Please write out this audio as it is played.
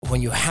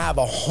when you have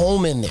a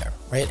home in there,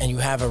 right, and you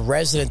have a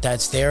resident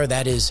that's there,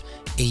 that is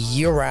a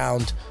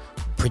year-round,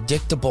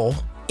 predictable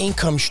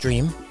income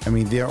stream. I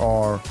mean, there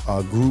are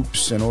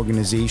groups and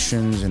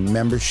organizations and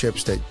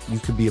memberships that you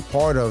could be a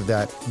part of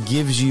that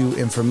gives you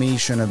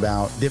information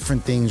about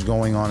different things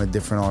going on at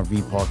different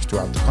RV parks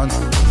throughout the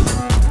country.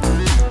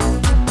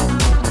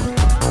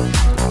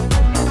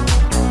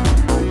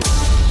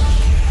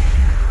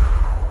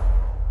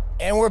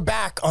 And we're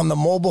back on the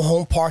Mobile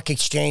Home Park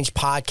Exchange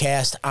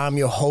podcast. I'm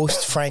your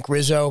host, Frank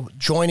Rizzo.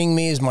 Joining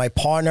me is my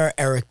partner,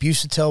 Eric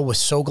Busatil. We're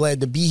so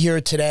glad to be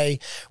here today.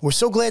 We're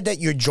so glad that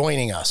you're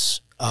joining us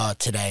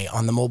today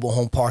on the Mobile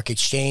Home Park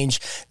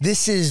Exchange.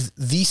 This is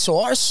the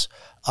source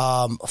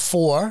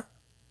for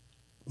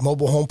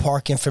mobile home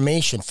park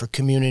information for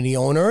community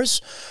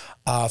owners,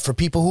 for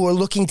people who are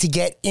looking to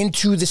get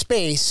into the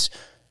space.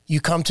 You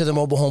come to the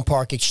Mobile Home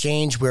Park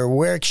Exchange where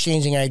we're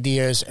exchanging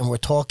ideas and we're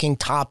talking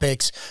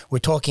topics. We're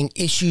talking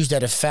issues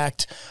that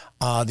affect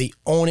the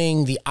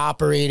owning, the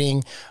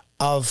operating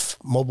of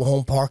mobile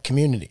home park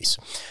communities.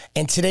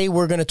 And today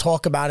we're going to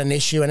talk about an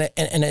issue, and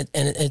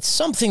it's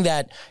something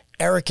that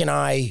Eric and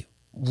I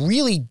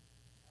really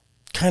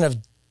kind of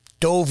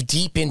dove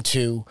deep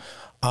into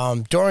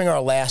during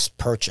our last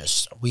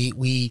purchase.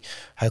 We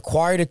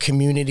acquired a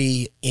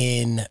community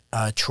in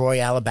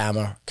Troy,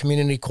 Alabama, a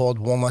community called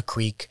Walnut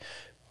Creek.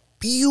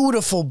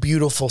 Beautiful,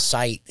 beautiful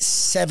site,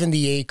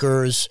 70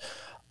 acres,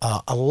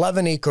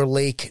 11-acre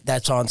lake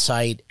that's on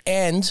site.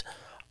 And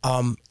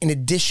in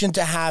addition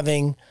to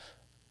having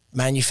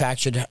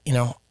manufactured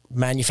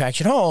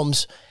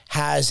homes,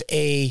 has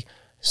a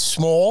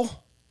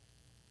small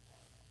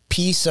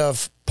piece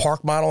of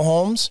park model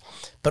homes,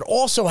 but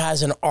also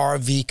has an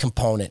RV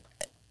component.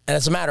 And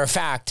as a matter of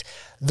fact,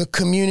 the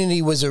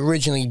community was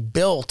originally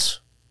built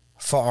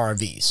for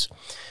RVs.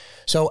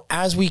 So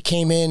as we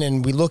came in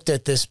and we looked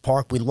at this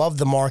park, we love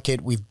the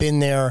market. We've been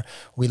there.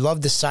 We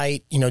love the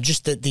site,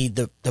 just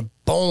the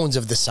bones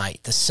of the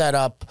site, the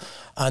setup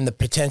and the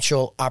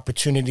potential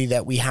opportunity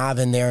that we have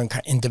in there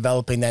in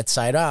developing that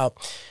site out.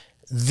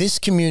 This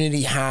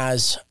community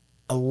has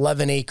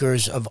 11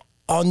 acres of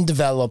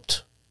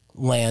undeveloped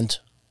land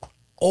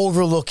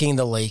overlooking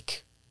the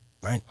lake,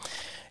 right?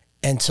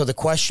 And so the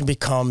question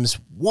becomes,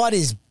 what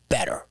is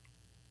better?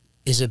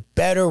 Is it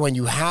better when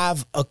you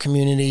have a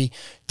community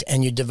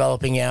and you're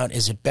developing out?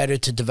 Is it better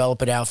to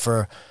develop it out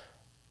for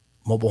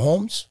mobile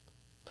homes?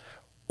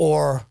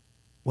 Or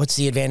what's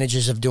the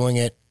advantages of doing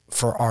it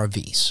for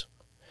RVs?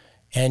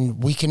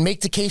 And we can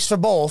make the case for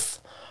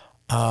both,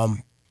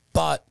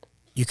 but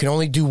you can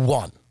only do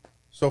one.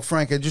 So,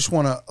 Frank, I just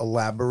want to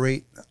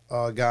elaborate,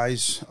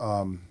 guys.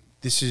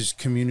 This is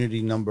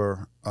community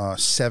number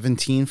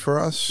 17 for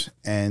us.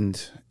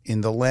 And in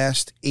the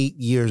last 8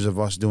 years of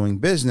us doing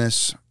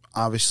business,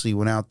 obviously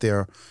went out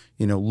there,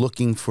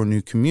 looking for new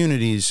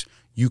communities.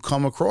 You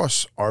come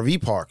across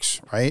RV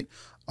parks, right?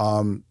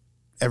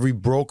 Every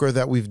broker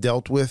that we've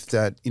dealt with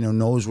that,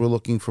 knows we're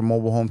looking for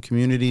mobile home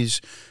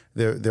communities,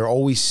 they're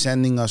always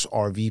sending us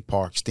RV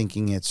parks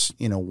thinking it's,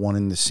 one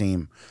and the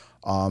same.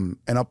 And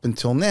up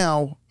until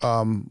now,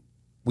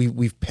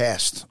 we've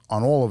passed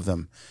on all of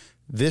them.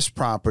 This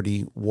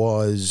property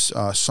was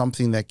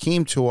something that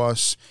came to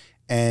us,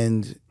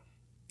 and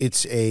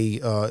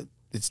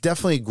it's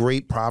definitely a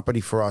great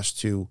property for us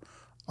to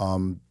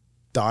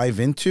dive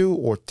into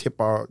or dip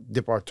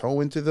our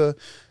toe into the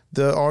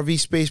RV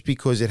space,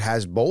 because it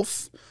has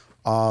both.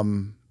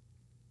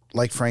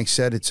 Like Frank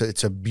said,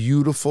 it's a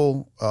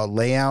beautiful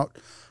layout.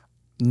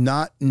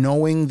 Not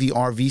knowing the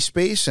RV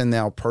space and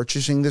now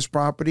purchasing this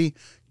property,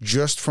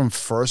 just from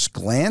first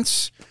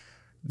glance,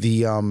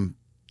 the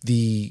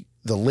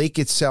lake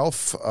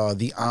itself,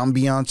 the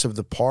ambiance of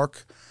the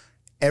park.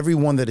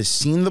 Everyone that has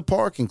seen the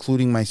park,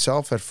 including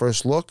myself at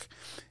first look,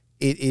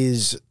 it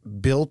is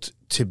built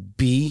to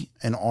be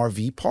an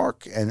RV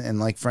park. And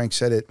like Frank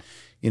said, it,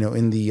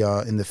 in the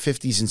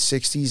 50s and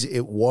 60s,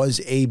 it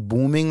was a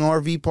booming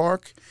RV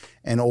park.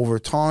 And over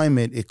time,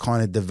 it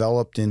kind of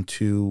developed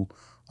into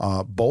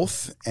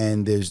both.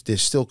 And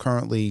there's still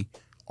currently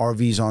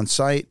RVs on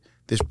site.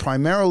 There's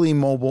primarily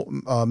mobile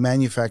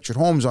manufactured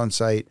homes on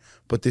site,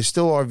 but there's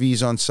still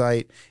RVs on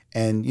site.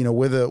 And,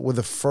 we're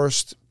the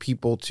first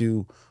people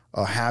to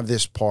have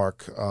this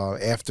park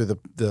after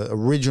the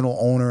original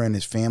owner and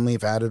his family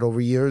have had it over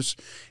years.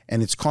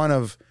 And it's kind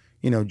of,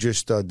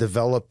 just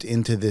developed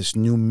into this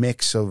new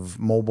mix of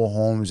mobile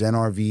homes and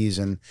RVs.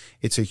 And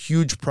it's a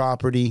huge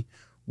property.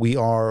 We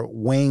are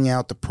weighing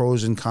out the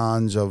pros and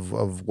cons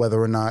of whether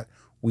or not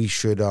we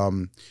should,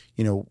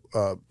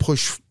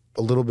 push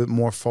a little bit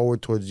more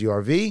forward towards the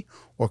RV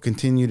or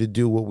continue to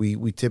do what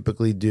we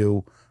typically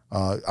do,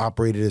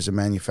 operated as a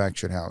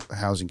manufactured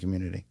housing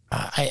community.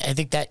 I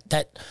think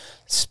that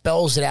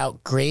spells it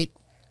out great,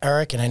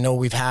 Eric. And I know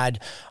we've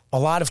had a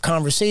lot of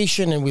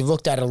conversation and we've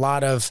looked at a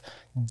lot of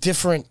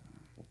different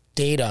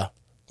data,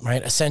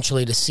 right?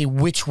 Essentially to see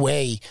which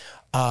way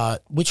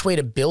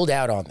to build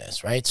out on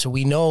this, right? So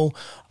we know,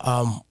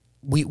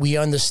 we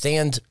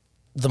understand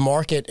the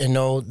market and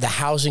know the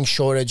housing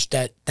shortage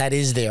that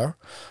is there.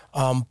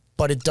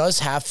 but it does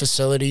have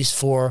facilities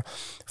for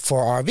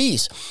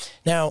RVs.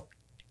 Now,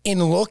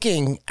 in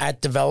looking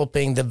at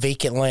developing the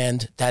vacant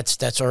land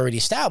that's already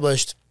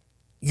established,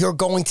 you're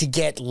going to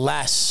get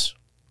less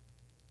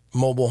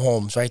mobile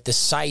homes, right? The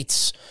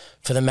sites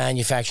for the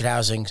manufactured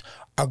housings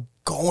are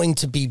going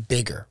to be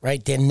bigger,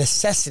 right? Their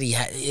necessity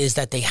is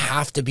that they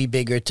have to be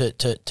bigger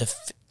to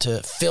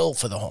fill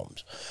for the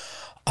homes.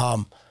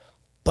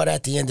 But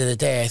at the end of the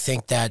day, I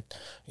think that,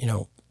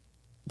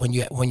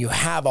 when you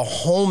have a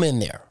home in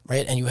there,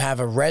 right, and you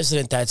have a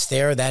resident that's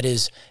there that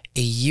is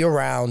a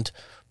year-round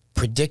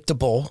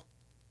predictable,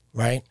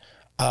 right,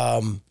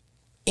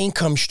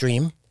 income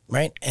stream,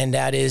 right, and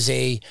that is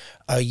a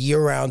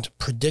year-round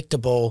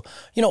predictable,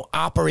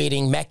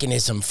 operating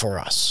mechanism for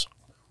us.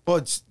 Well,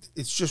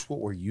 it's just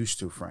what we're used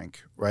to,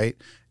 Frank, right?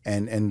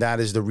 And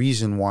that is the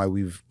reason why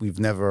we've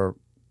never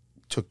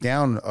took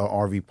down an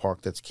RV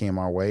park that's came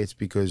our way. It's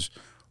because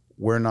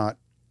we're not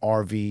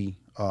RV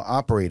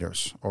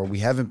operators, or we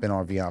haven't been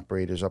RV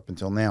operators up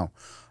until now.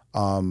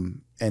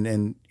 And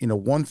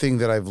one thing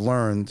that I've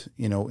learned,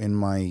 in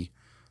my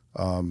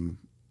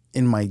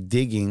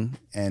digging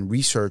and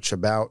research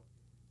about,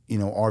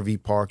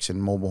 RV parks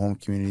and mobile home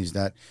communities,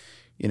 that,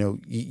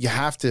 you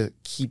have to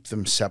keep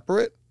them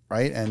separate,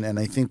 right? And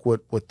I think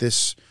what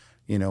this,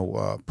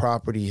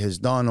 property has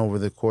done over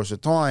the course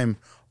of time,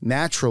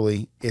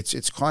 naturally,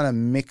 it's kind of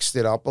mixed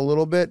it up a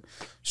little bit.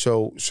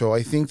 So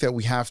I think that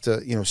we have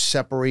to,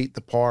 separate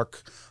the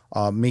park,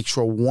 make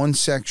sure one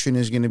section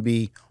is going to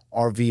be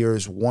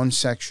RVers, one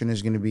section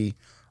is going to be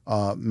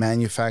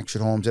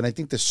manufactured homes. And I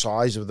think the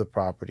size of the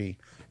property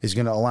is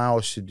going to allow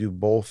us to do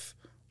both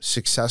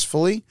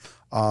successfully.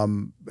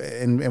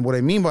 And what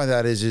I mean by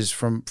that is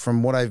from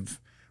what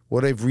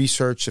I've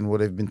researched and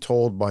what I've been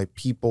told by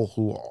people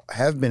who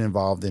have been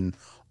involved in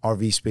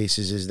RV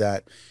spaces is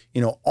that,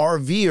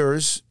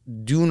 RVers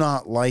do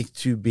not like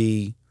to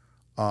be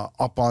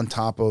up on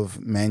top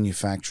of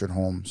manufactured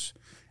homes.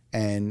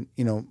 And,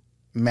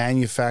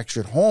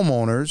 manufactured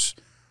homeowners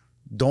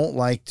don't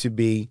like to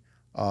be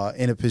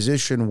in a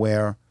position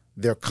where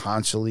they're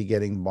constantly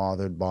getting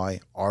bothered by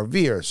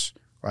RVers,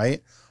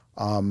 right?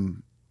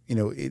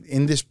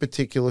 In this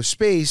particular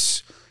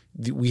space,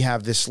 we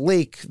have this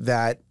lake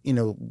that,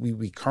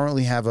 we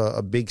currently have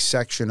a big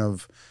section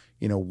of,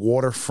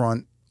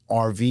 waterfront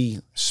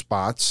RV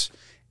spots,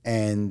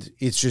 and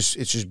it's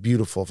just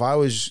beautiful. If I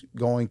was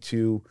going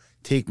to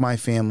take my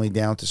family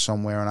down to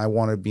somewhere and I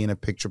want to be in a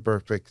picture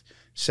perfect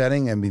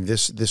setting, I mean,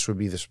 this would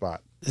be the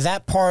spot.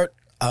 That part,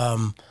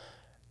 I'm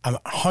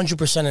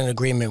 100% in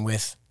agreement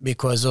with,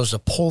 because those are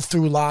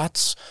pull-through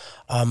lots.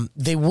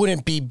 They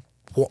wouldn't be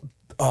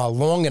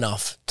long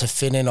enough to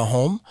fit in a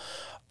home.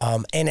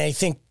 And I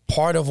think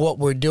part of what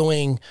we're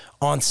doing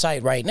on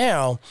site right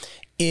now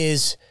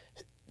is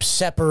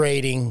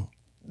separating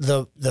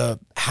the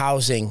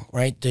housing,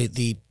 right?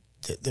 The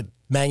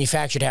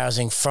manufactured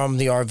housing from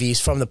the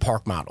RVs, from the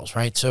park models,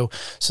 right? So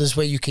this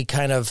way you could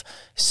kind of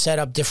set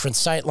up different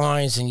sight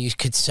lines, and you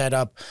could set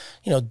up,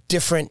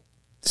 different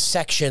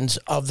sections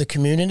of the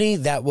community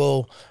that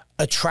will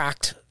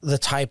attract the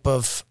type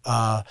of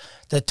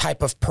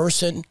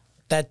person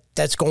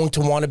that's going to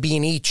want to be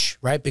in each,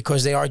 right?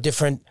 Because they are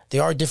different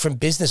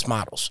business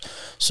models.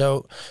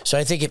 So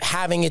I think if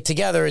having it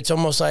together, it's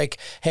almost like,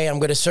 hey, I'm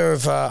going to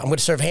serve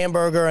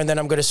hamburger, and then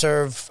I'm going to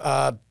serve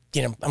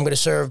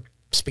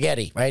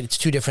spaghetti, right? It's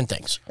two different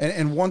things.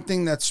 And one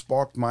thing that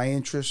sparked my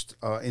interest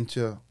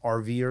into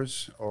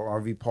RVers or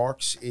RV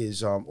parks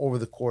is over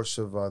the course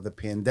of the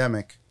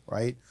pandemic,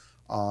 right?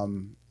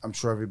 I'm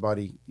sure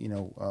everybody,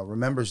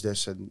 remembers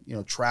this, and,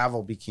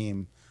 travel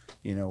became,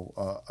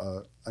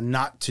 a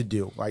not to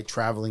do, right?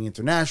 Traveling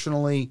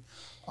internationally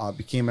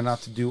became a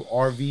not to do.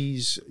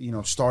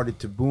 RVs, started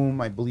to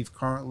boom. I believe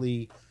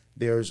currently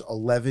there's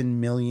 11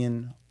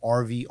 million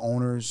RV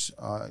owners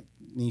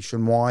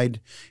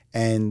nationwide.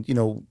 And,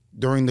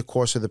 during the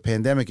course of the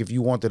pandemic, if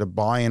you wanted to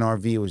buy an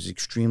RV, it was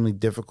extremely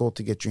difficult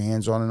to get your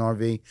hands on an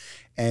RV.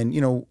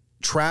 And,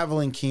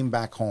 traveling came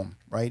back home,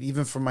 right?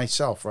 Even for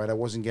myself, right? I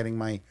wasn't getting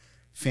my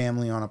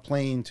family on a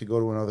plane to go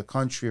to another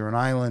country or an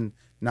island,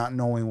 not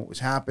knowing what was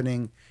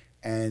happening.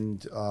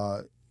 And,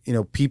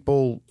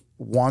 people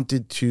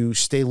wanted to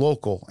stay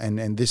local.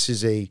 And this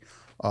is a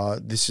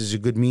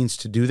good means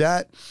to do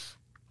that.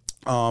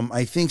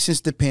 I think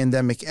since the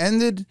pandemic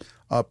ended,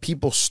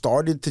 people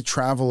started to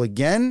travel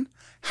again.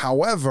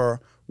 However,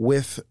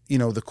 with,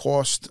 the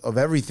cost of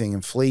everything,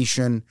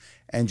 inflation,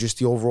 and just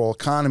the overall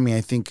economy,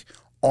 I think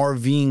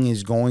RVing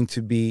is going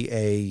to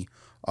be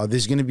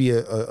there's going to be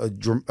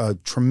a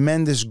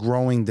tremendous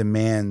growing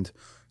demand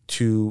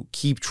to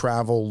keep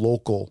travel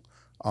local.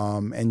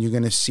 And you're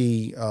going to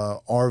see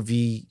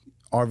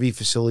RV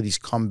facilities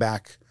come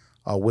back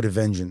with a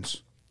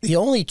vengeance. The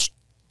only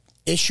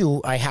issue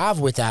I have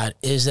with that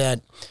is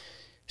that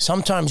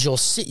sometimes you'll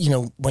see,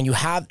 when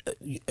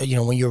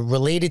you're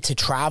related to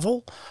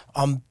travel,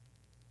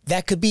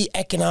 that could be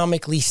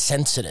economically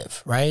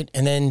sensitive, right?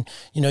 And then,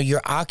 your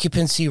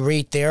occupancy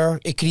rate there,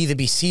 it could either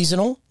be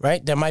seasonal,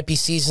 right? There might be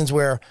seasons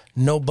where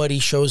nobody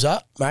shows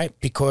up, right?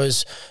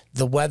 Because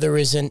the weather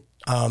isn't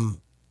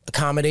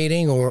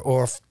accommodating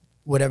or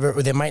whatever,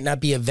 or there might not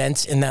be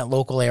events in that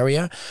local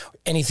area,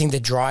 anything to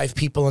drive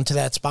people into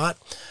that spot.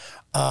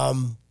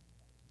 And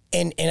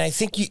I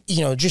think,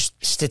 just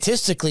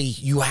statistically,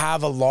 you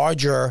have a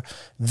larger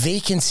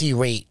vacancy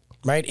rate,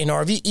 right? In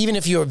RV, even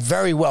if you're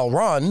very well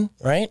run,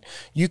 right?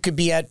 You could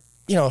be at,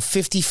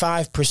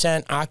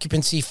 55%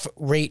 occupancy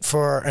rate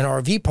for an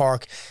RV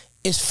park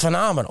is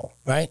phenomenal,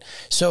 right?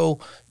 So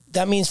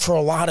that means for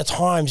a lot of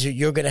times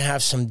you're going to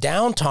have some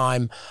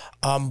downtime,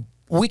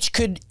 which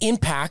could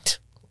impact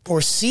or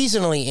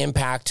seasonally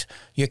impact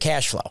your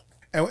cash flow.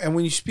 And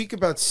when you speak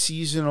about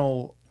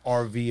seasonal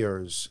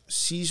RVers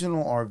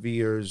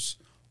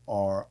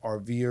are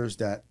RVers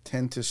that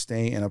tend to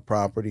stay in a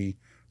property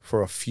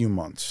for a few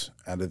months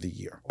out of the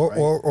year.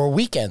 Or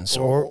weekends.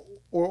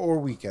 Or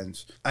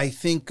weekends. I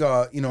think,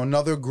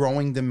 another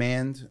growing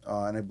demand,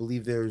 and I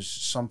believe there's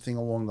something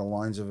along the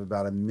lines of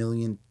about a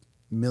million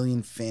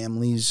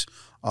families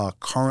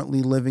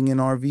currently living in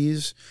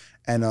RVs.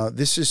 And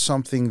this is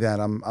something that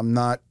I'm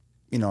not,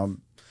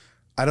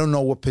 I don't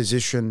know what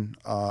position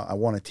I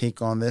want to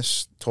take on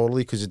this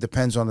totally, because it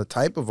depends on the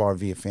type of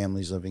RV a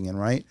family's living in,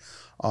 right?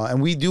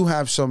 And we do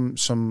have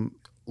some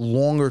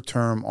longer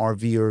term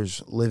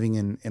RVers living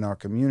in our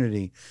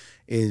community.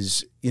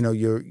 Is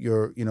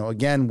you're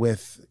again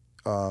with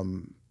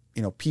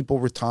people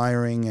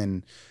retiring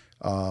and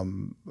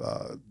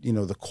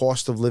the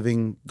cost of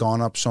living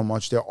gone up so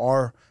much. There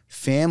are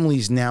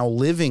families now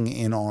living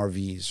in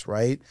RVs,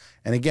 right?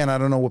 And again, I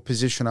don't know what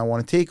position I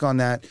want to take on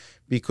that,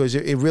 because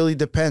it really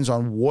depends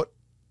on what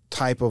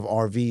type of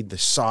RV, the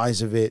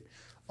size of it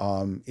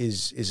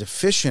is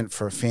efficient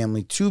for a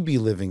family to be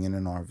living in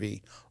an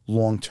RV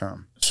long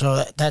term.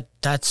 So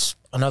that's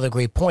another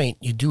great point.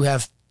 You do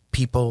have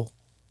people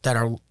that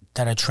are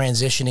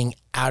transitioning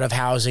out of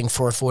housing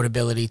for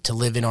affordability to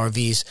live in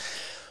RVs.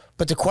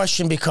 But the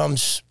question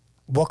becomes,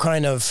 what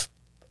kind of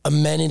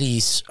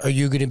amenities are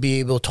you going to be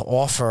able to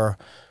offer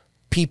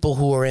people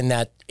who are in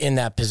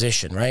that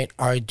position, right?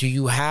 Or do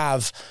you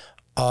have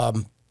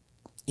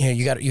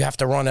you have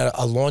to run a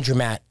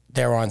laundromat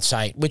there on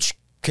site, which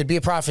could be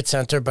a profit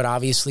center, but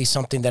obviously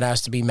something that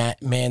has to be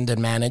manned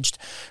and managed,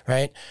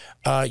 right?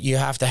 You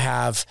have to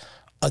have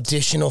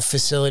additional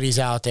facilities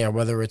out there,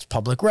 whether it's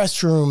public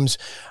restrooms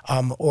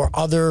or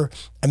other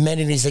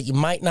amenities that you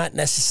might not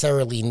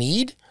necessarily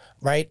need,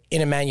 right,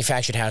 in a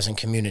manufactured housing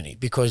community,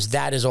 because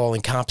that is all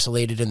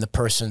encapsulated in the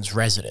person's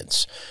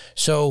residence.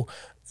 So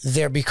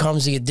there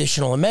becomes the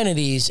additional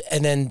amenities,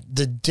 and then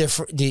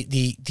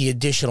the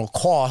additional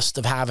cost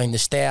of having the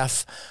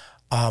staff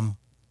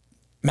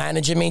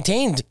manage and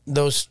maintain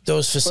those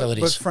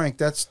facilities. But Frank,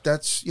 that's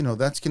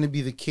going to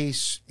be the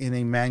case in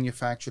a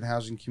manufactured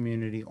housing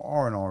community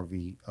or an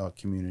RV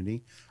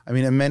community. I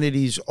mean,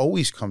 amenities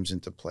always comes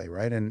into play,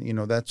 right? And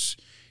that's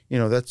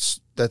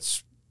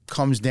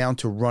comes down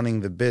to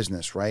running the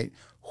business, right?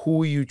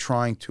 Who are you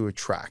trying to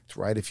attract,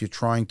 right? If you're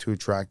trying to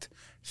attract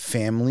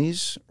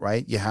families,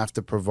 right, you have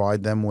to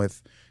provide them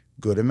with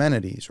good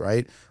amenities,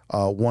 right?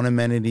 One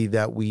amenity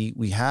that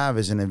we have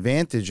as an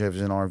advantage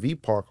as an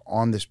RV park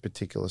on this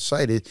particular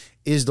site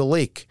is the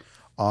lake.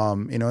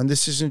 And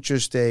this isn't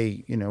just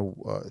a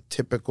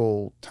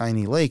typical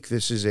tiny lake.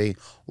 This is a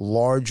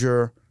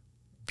larger,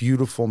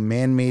 beautiful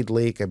man-made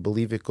lake. I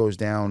believe it goes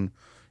down,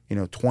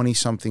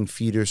 20-something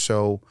feet or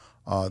so.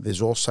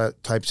 There's all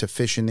types of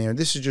fish in there.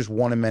 This is just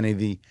one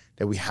amenity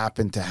that we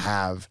happen to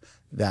have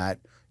that,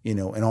 an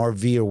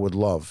RVer would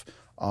love.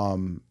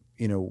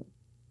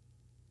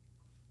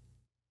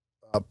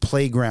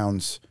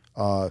 Playgrounds,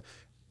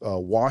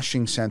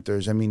 washing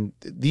centers. I mean,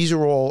 these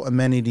are all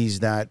amenities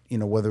that,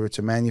 whether it's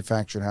a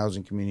manufactured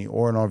housing community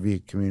or an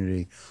RV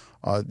community,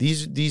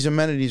 these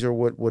amenities are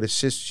what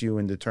assists you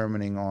in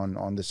determining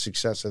on the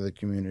success of the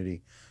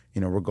community,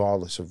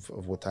 regardless of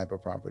what type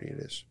of property it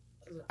is.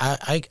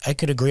 I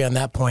could agree on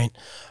that point.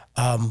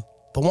 But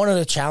one of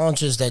the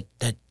challenges that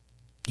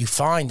you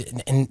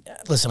find, and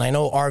listen, I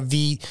know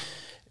the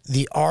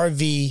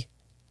RV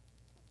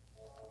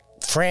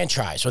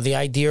franchise or the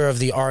idea of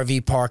the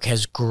RV park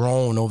has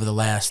grown over the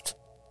last,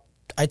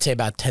 I'd say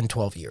about 10,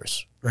 12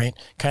 years, right?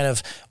 Kind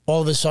of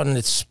all of a sudden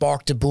it's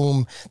sparked a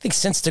boom. I think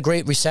since the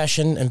Great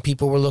Recession and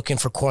people were looking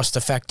for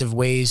cost-effective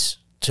ways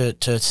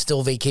to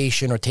still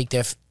vacation or take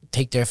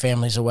their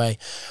families away.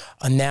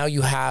 And now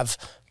you have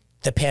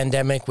the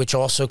pandemic, which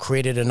also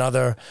created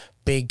another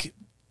big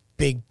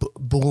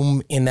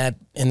boom in the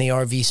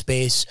RV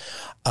space.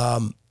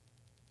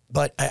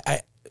 But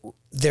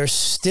there's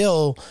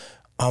still,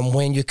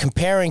 when you're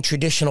comparing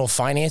traditional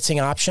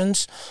financing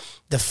options,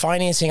 the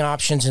financing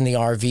options in the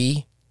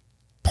RV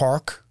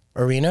park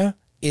arena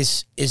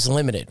is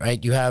limited,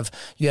 right? You have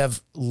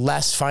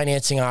less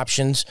financing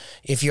options.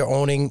 If you're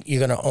going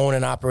to own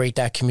and operate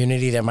that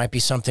community, that might be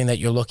something that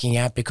you're looking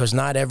at, because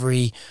not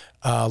every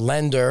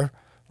lender,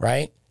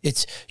 right?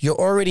 You're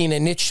already in a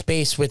niche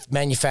space with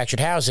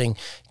manufactured housing.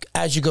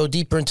 As you go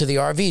deeper into the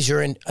RVs,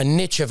 you're in a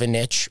niche of a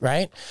niche,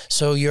 right?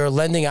 So your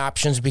lending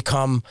options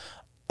become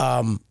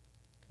a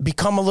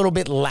little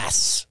bit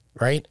less,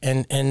 right?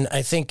 And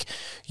I think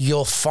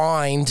you'll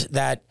find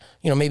that,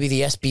 maybe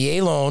the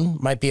SBA loan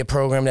might be a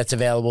program that's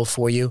available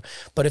for you.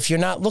 But if you're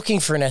not looking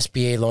for an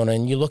SBA loan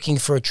and you're looking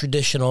for a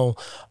traditional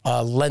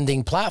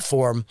lending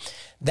platform,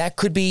 that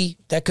could be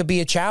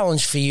a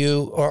challenge for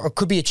you, or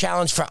could be a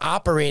challenge for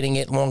operating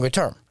it longer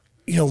term.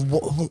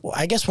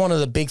 I guess one of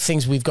the big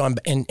things we've gone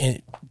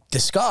and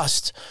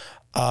discussed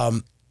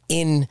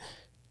in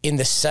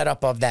the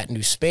setup of that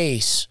new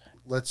space.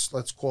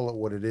 Let's call it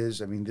what it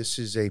is. I mean, this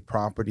is a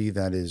property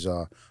that is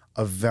a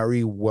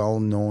very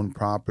well-known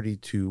property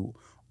to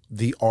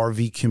the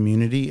RV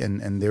community,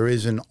 and there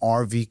is an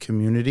RV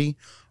community.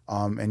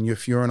 And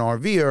if you're an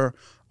RVer,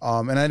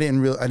 and I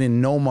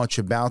didn't know much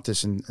about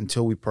this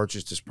until we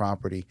purchased this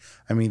property.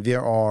 I mean,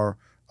 there are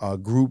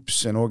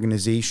groups and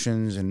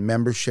organizations and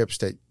memberships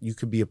that you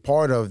could be a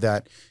part of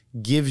that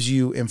gives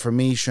you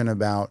information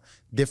about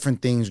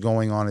different things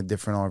going on at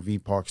different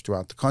RV parks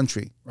throughout the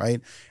country,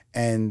 right?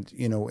 And,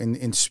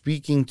 in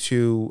speaking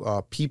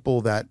to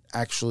people that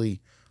actually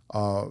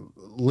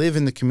live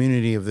in the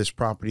community of this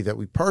property that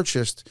we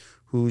purchased,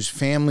 whose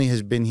family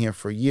has been here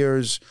for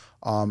years.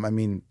 I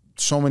mean,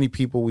 so many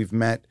people we've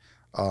met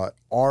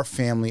are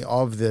family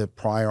of the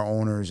prior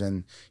owners,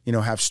 and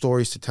have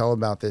stories to tell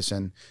about this.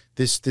 And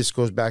this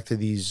goes back to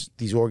these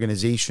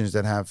organizations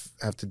that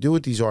have to do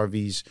with these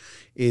RVs.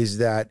 Is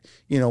that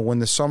when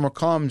the summer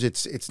comes,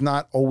 it's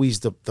not always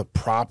the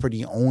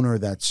property owner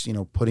that's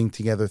putting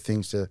together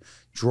things to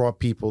draw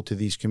people to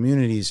these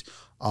communities.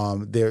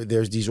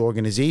 There's these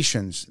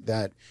organizations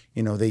that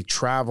they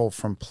travel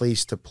from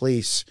place to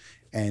place,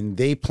 and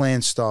they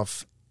plan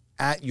stuff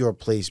at your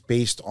place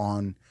based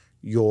on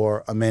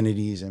your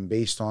amenities and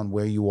based on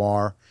where you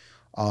are,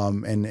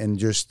 and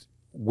just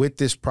with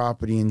this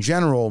property in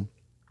general,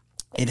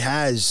 it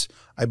has,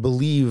 I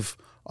believe,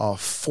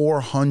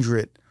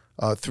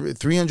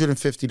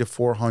 350 to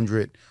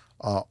 400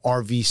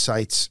 RV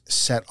sites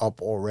set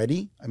up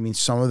already. I mean,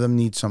 some of them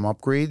need some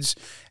upgrades,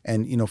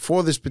 and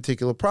for this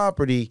particular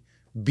property,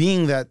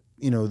 being that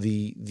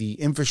the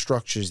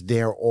infrastructure is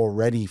there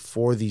already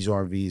for these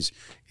RVs,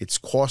 it's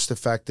cost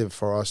effective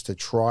for us to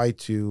try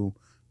to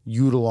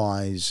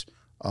utilize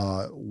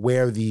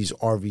where these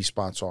RV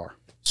spots are.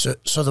 So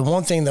the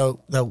one thing though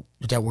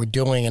that we're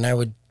doing, and I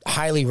would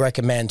highly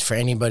recommend for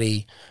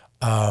anybody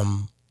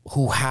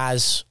who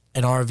has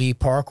an RV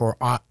park or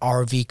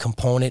RV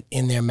component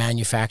in their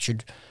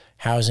manufactured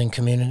housing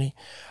community,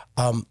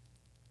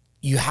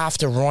 you have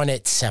to run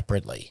it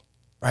separately,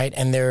 right?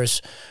 And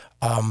there's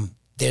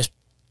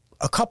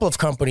a couple of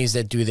companies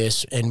that do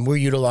this, and we're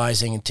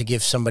utilizing, to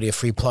give somebody a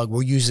free plug,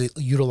 we're usually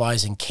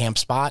utilizing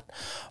CampSpot.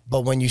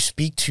 But when you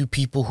speak to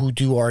people who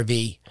do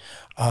RV,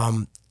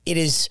 it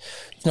is,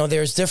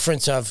 there's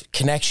difference of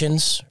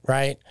connections,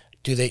 right?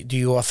 Do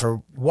you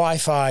offer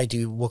Wi-Fi?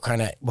 What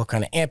kind of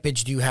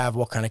ampage do you have?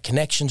 What kind of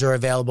connections are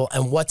available,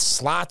 and what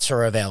slots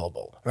are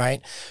available,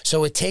 right?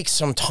 So it takes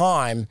some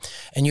time,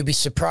 and you'd be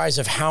surprised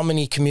of how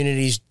many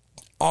communities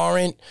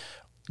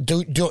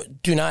do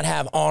not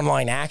have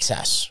online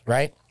access,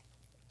 right?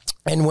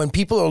 And when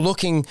people are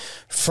looking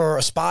for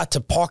a spot to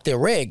park their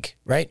rig,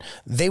 right,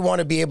 they want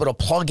to be able to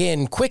plug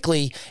in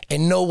quickly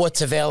and know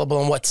what's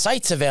available and what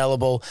site's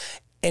available.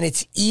 And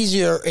it's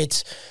easier.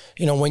 It's,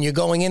 when you're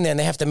going in there and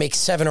they have to make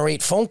 7 or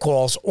 8 phone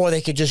calls, or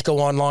they could just go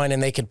online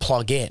and they could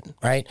plug in,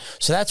 right?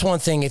 So that's one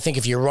thing. I think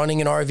if you're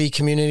running an RV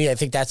community, I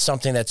think that's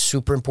something that's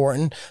super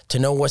important, to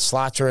know what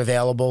slots are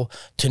available,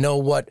 to know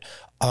what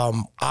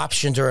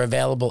options are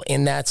available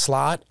in that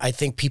slot. I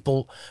think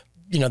people,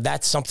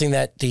 that's something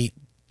that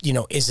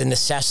is a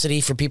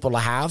necessity for people to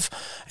have,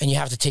 and you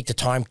have to take the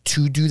time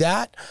to do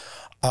that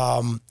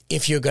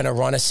if you're going to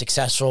run a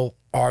successful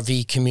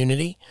RV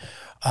community.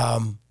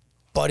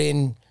 But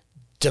in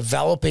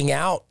developing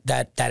out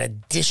that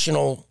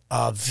additional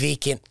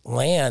vacant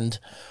land,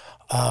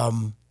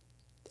 I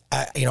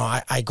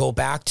go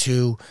back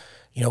to,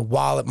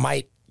 while it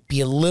might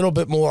be a little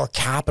bit more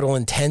capital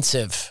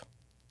intensive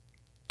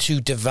to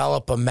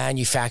develop a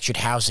manufactured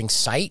housing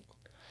site,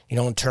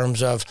 in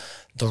terms of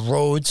the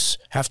roads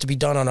have to be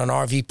done on an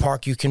RV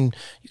park. You can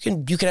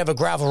have a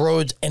gravel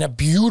road and a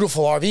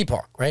beautiful RV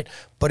park, right?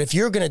 But if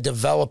you're going to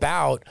develop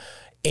out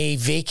a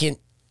vacant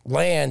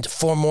land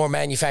for more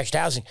manufactured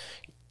housing,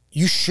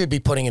 you should be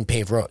putting in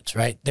paved roads,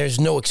 right? There's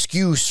no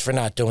excuse for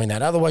not doing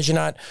that. Otherwise, you're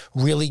not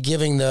really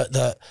giving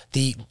the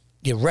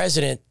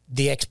resident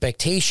the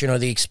expectation or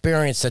the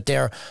experience that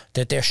they're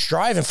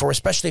striving for,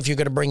 especially if you're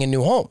going to bring in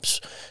new homes.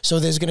 So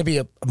there's going to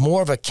be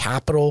more of a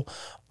capital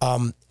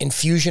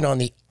infusion on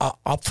the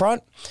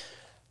upfront.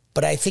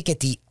 But I think at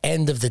the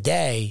end of the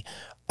day,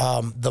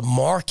 the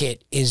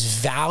market is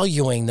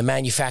valuing the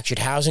manufactured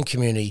housing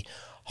community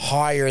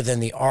higher than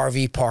the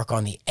RV park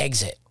on the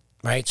exit,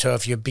 right? So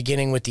if you're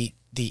beginning with the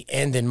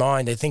end in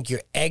mind, I think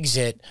your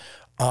exit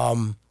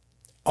on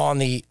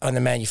the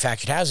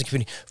manufactured housing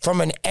community from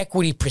an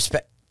equity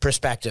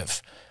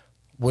perspective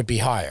would be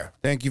higher.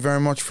 Thank you very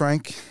much,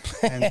 Frank.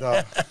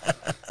 And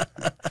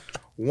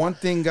one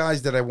thing,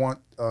 guys, that I want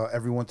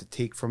everyone to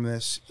take from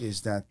this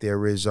is that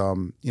there is,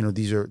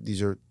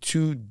 these are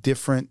 2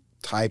 different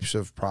types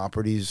of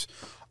properties.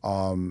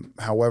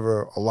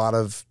 However, a lot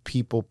of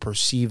people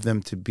perceive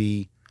them to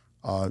be,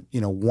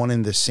 one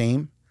and the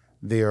same.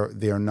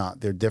 They're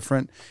not. They're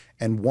different.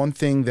 And one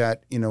thing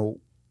that,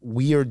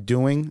 we are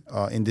doing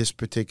in this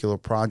particular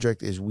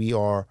project is we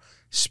are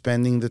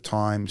spending the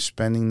time,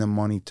 spending the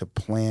money to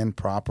plan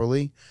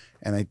properly.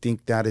 And I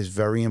think that is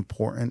very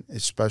important,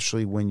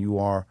 especially when you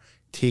are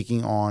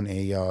taking on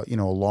a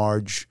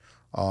large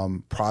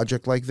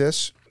project like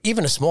this.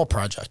 Even a small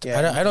project.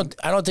 Yeah. I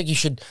don't think you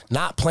should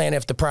not plan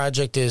if the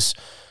project is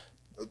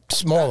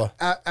smaller.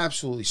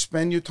 Absolutely.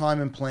 Spend your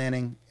time in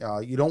planning.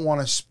 You don't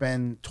want to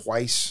spend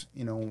twice,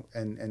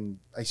 and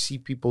I see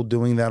people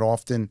doing that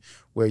often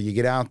where you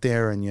get out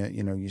there and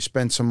you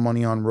spend some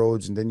money on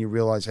roads and then you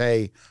realize,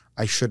 hey,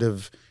 I should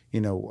have,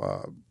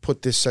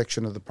 put this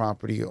section of the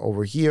property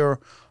over here.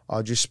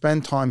 Just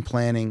spend time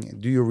planning,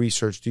 do your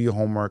research, do your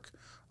homework,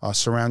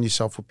 surround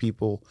yourself with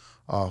people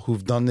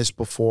who've done this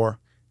before.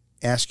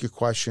 Ask your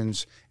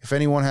questions. If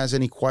anyone has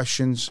any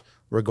questions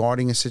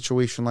regarding a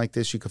situation like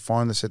this, you can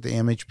find us at the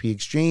MHP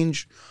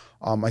Exchange.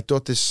 I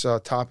thought this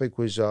topic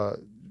was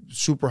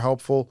super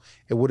helpful.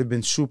 It would have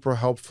been super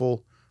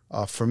helpful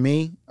for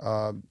me,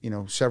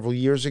 several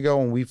years ago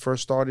when we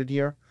first started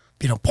here.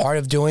 Part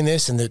of doing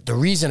this and the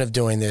reason of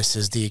doing this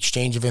is the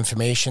exchange of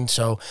information.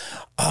 So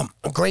a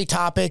great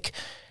topic.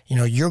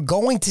 You're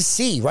going to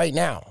see right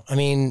now.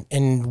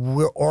 And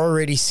we're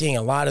already seeing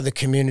a lot of the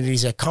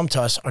communities that come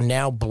to us are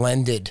now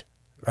blended,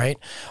 right?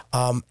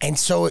 And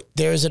so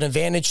there's an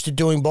advantage to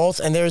doing both,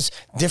 and there's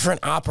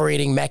different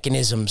operating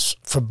mechanisms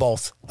for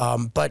both.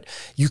 But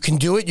you can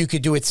do it. You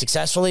could do it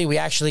successfully. We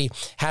actually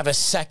have a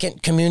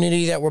second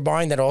community that we're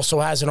buying that also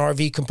has an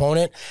RV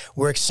component.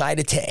 We're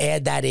excited to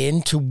add that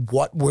into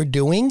what we're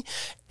doing,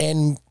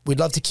 and we'd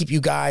love to keep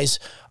you guys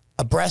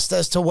abreast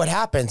as to what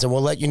happens, and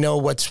we'll let you know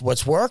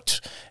what's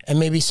worked and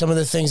maybe some of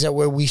the things that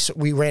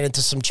we ran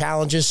into some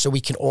challenges, so we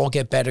can all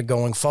get better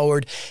going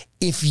forward.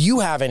 If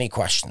you have any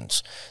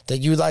questions that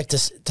you'd like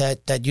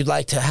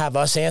to have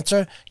us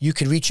answer, you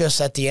can reach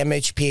us at the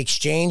MHP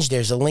Exchange.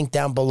 There's a link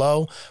down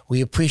below.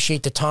 We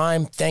appreciate the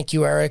time. Thank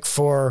you, Eric,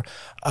 for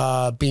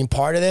being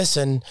part of this,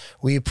 and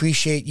we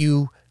appreciate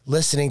you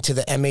listening to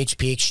the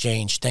MHP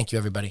Exchange. Thank you,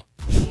 everybody.